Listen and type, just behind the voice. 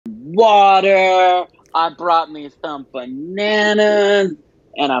water. I brought me some bananas.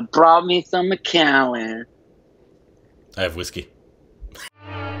 And I brought me some Macallan. I have whiskey.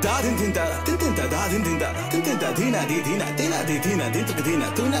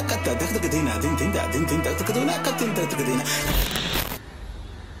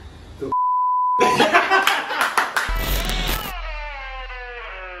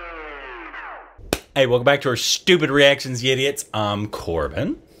 Hey, welcome back to our stupid reactions, you idiots. I'm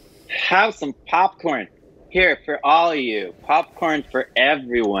Corbin. Have some popcorn. Here for all of you. Popcorn for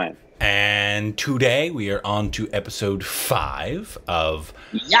everyone. And today we are on to episode 5 of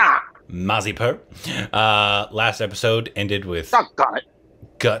MIRZAPUR. Last episode ended with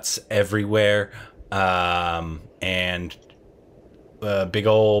guts everywhere. And a big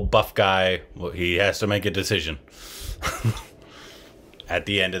old buff guy, well, he has to make a decision. At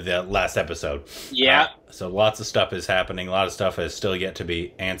the end of the last episode. Yeah. So lots of stuff is happening. A lot of stuff is still yet to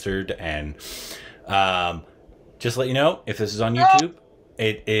be answered. And just let you know, if this is on YouTube,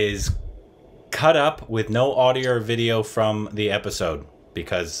 it is cut up with no audio or video from the episode.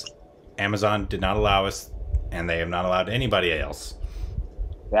 Because Amazon did not allow us, and they have not allowed anybody else.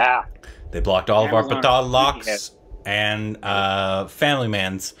 Yeah. They blocked all of our Patal locks and Family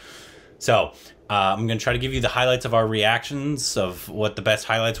Mans. So... I'm going to try to give you the highlights of our reactions of what the best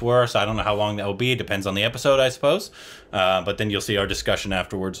highlights were. So I don't know how long that will be. It depends on the episode, I suppose. But then you'll see our discussion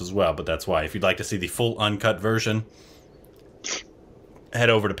afterwards as well. But that's why. If you'd like to see the full uncut version, head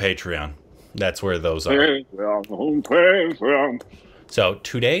over to Patreon. That's where those are. So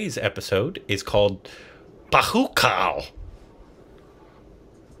today's episode is called Bhaukal.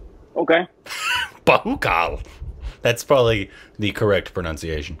 Okay. Bhaukal. That's probably the correct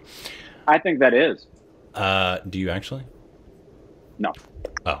pronunciation. I think that is. Do you actually? No.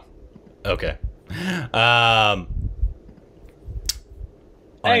 Oh, okay. I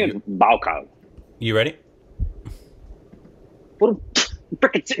think it's Bhaukal. You ready? I'm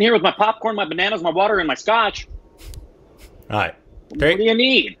freaking sitting here with my popcorn, my bananas, my water, and my scotch. All right. What do you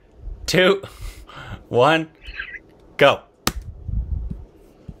need? 2, 1, go.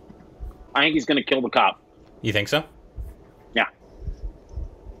 I think he's going to kill the cop. You think so? Yeah.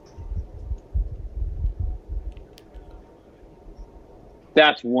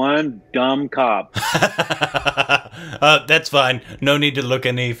 That's one dumb cop. That's fine. No need to look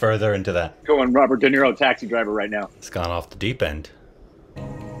any further into that. Going Robert De Niro taxi driver right now. It's gone off the deep end.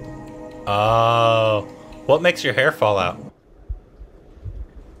 Oh. What makes your hair fall out?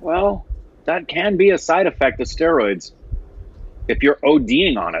 Well, that can be a side effect of steroids. If you're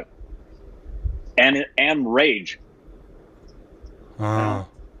ODing on it. And rage. Oh.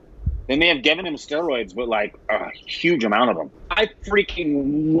 They may have given him steroids, but like a huge amount of them. I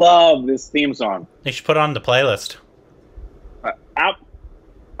freaking love this theme song. They should put it on the playlist. I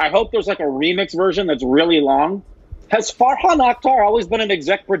hope there's like a remix version that's really long. Has Farhan Akhtar always been an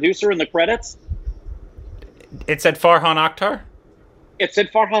exec producer in the credits? It said Farhan Akhtar? It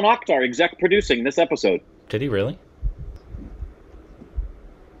said Farhan Akhtar exec producing this episode. Did he really?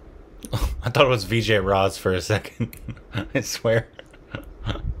 I thought it was VJ Roz for a second. I swear.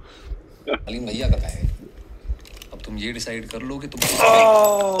 भैया का है अब तुम ये decide कर लो कि तुम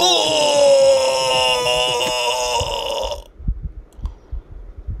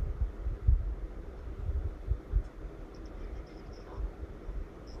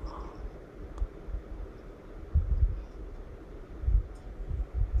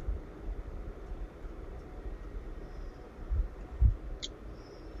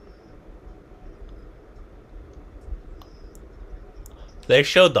They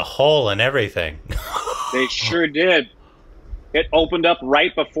showed the hole and everything. They sure did. It opened up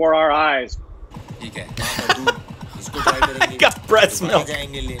right before our eyes. I got breast milk.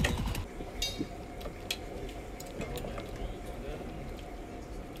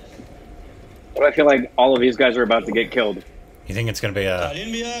 But I feel like all of these guys are about to get killed. You think it's going to be a...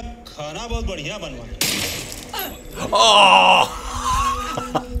 Oh!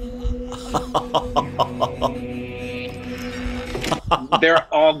 They're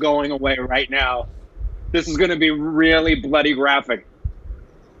all going away right now. This is going to be really bloody graphic.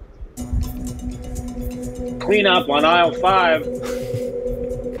 Clean up on aisle 5.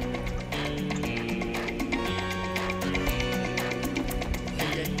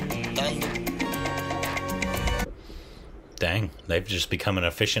 Dang, they've just become an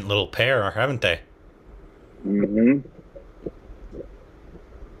efficient little pair, haven't they? Mm-hmm.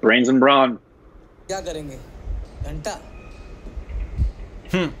 Brains and brawn. क्या करेंगे? घंटा.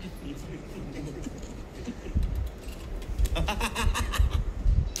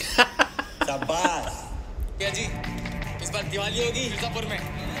 शाबाश. क्या जी? इस बार दिवाली होगी मिर्जापुर में.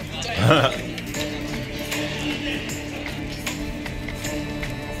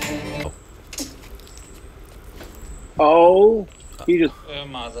 Oh, he just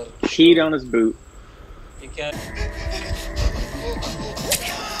peed on his boot.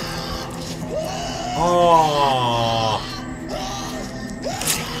 Oh.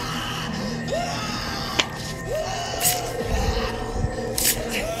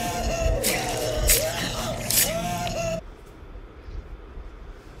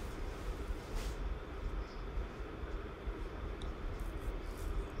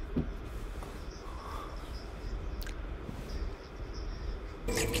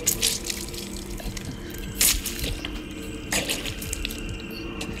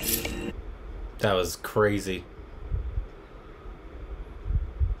 That was crazy.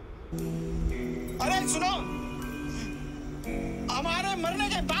 अरे सुनो, हमारे मरने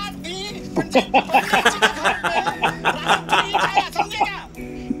के बाद भी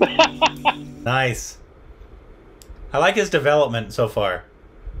Nice. I like his development so far.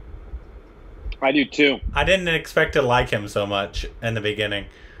 I do too. I didn't expect to like him so much in the beginning.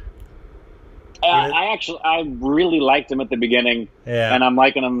 I really liked him at the beginning. Yeah. And I'm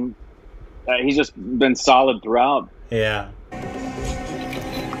liking him. He's just been solid throughout. Yeah.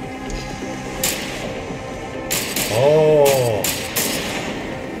 Oh.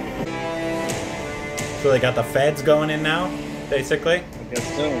 So they got the feds going in now, basically? I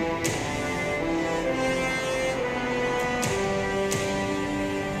guess so.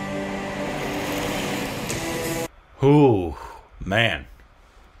 Ooh, man.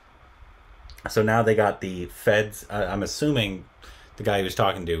 So now they got the feds. I'm assuming the guy he was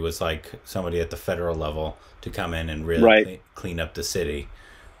talking to was like somebody at the federal level to come in and really clean up the city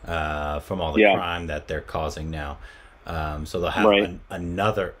from all the crime that they're causing now. So they'll have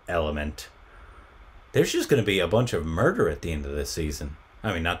another element. There's just going to be a bunch of murder at the end of this season.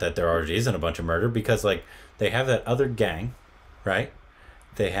 I mean, not that there already isn't a bunch of murder, because like they have that other gang, right?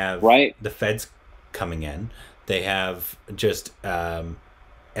 They have the feds coming in. They have just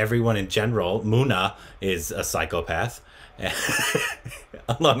everyone in general. Muna is a psychopath.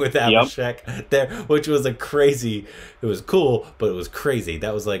 Along with Abhishek there, which was a crazy, it was cool, but it was crazy.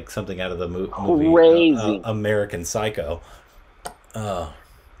 That was like something out of the movie American Psycho.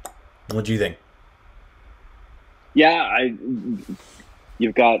 What do you think? Yeah,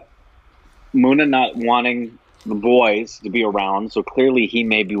 you've got Muna not wanting the boys to be around, so clearly he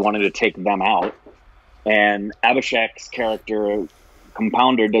may be wanting to take them out. And Abhishek's character,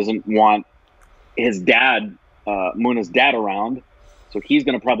 Compounder, doesn't want his dad, Muna's dad, around, so he's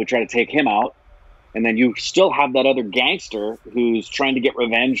going to probably try to take him out. And then you still have that other gangster who's trying to get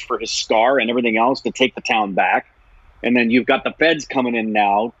revenge for his scar and everything else to take the town back. And then you've got the feds coming in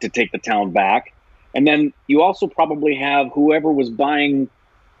now to take the town back. And then you also probably have whoever was buying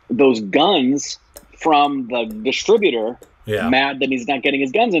those guns from the distributor mad that he's not getting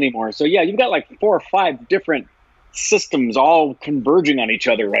his guns anymore. So yeah, you've got like 4 or 5 different systems all converging on each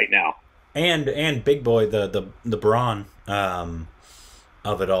other right now. And Big Boy, the brawn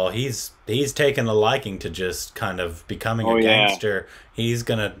of it all, he's taken a liking to just kind of becoming a gangster. He's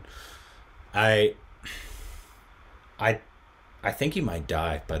gonna, I think he might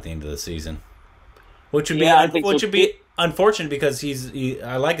die by the end of the season, which would be unfortunate because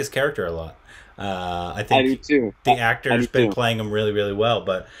I like his character a lot. I think I do too. The actor's been playing him really, really well,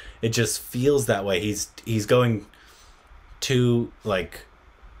 but it just feels that way. He's going too, like,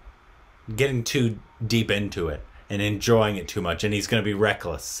 getting too deep into it and enjoying it too much, and he's going to be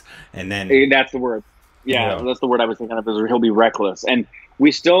reckless. And then that's the word. Yeah, that's the word I was thinking of. Is he'll be reckless, and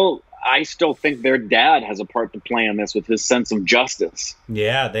I still think their dad has a part to play in this with his sense of justice.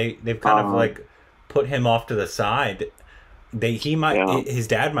 Yeah, they've kind of like put him off to the side. His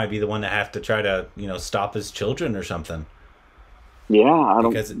dad might be the one that has to try to stop his children or something. Yeah,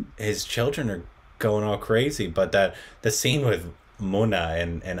 because his children are going all crazy. But the scene with Muna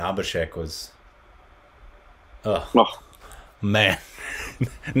and Abhishek was, man,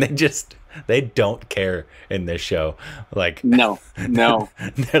 they don't care in this show. Like, no,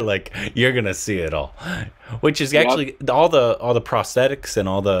 they're like, you're gonna see it all, which is actually all the prosthetics and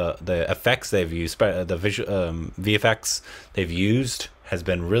all the effects they've used, the visual VFX they've used has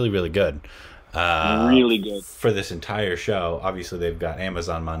been really, really good. Really good for this entire show. Obviously, they've got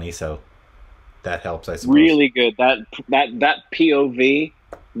Amazon money, so that helps, I suppose. Really good. That POV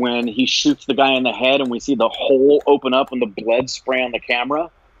when he shoots the guy in the head and we see the hole open up and the blood spray on the camera.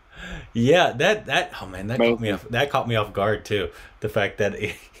 Yeah, that caught me off. That caught me off guard too. The fact that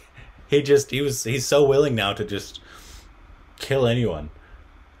he's so willing now to just kill anyone.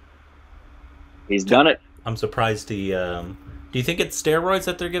 He's done it. I'm surprised he Do you think it's steroids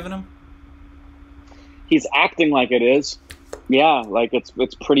that they're giving him? He's acting like it is. Yeah, like it's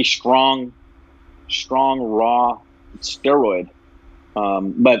pretty strong, raw steroid.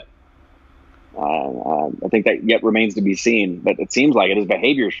 But I think that yet remains to be seen. But it seems like it. His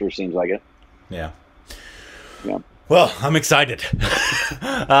behavior sure seems like it. Yeah. Yeah. Well, I'm excited.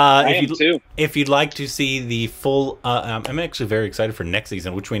 I am too. If you'd like to see the full, I'm actually very excited for next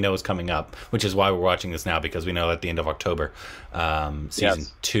season, which we know is coming up, which is why we're watching this now, because we know at the end of October, season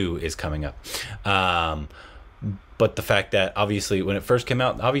 2 is coming up. But the fact that obviously when it first came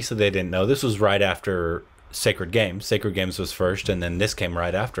out, obviously they didn't know. This was right after Sacred Games. Sacred Games was first, and then this came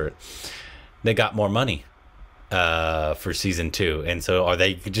right after it. They got more money for season 2, and so are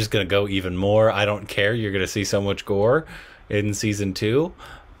they just gonna go even more? I don't care. You're gonna see so much gore in season 2.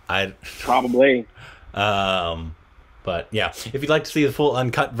 Probably. But yeah, if you'd like to see the full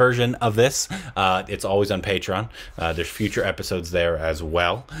uncut version of this, it's always on Patreon. There's future episodes there as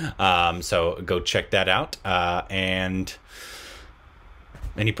well, so go check that out. And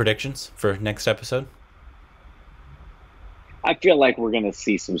any predictions for next episode? I feel like we're going to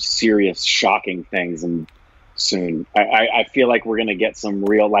see some serious, shocking things soon. I feel like we're going to get some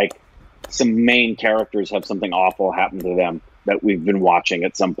real, like, some main characters have something awful happen to them that we've been watching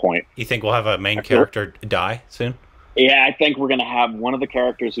at some point. You think we'll have a main character die soon? Yeah, I think we're going to have one of the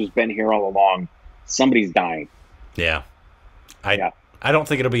characters who's been here all along. Somebody's dying. Yeah. I don't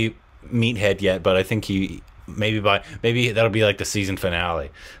think it'll be Meathead yet, but I think maybe that'll be like the season finale.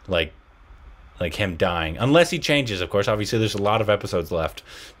 Like him dying, unless he changes. Of course, obviously, there's a lot of episodes left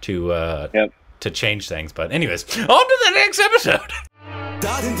to change things. But anyways, on to the next episode.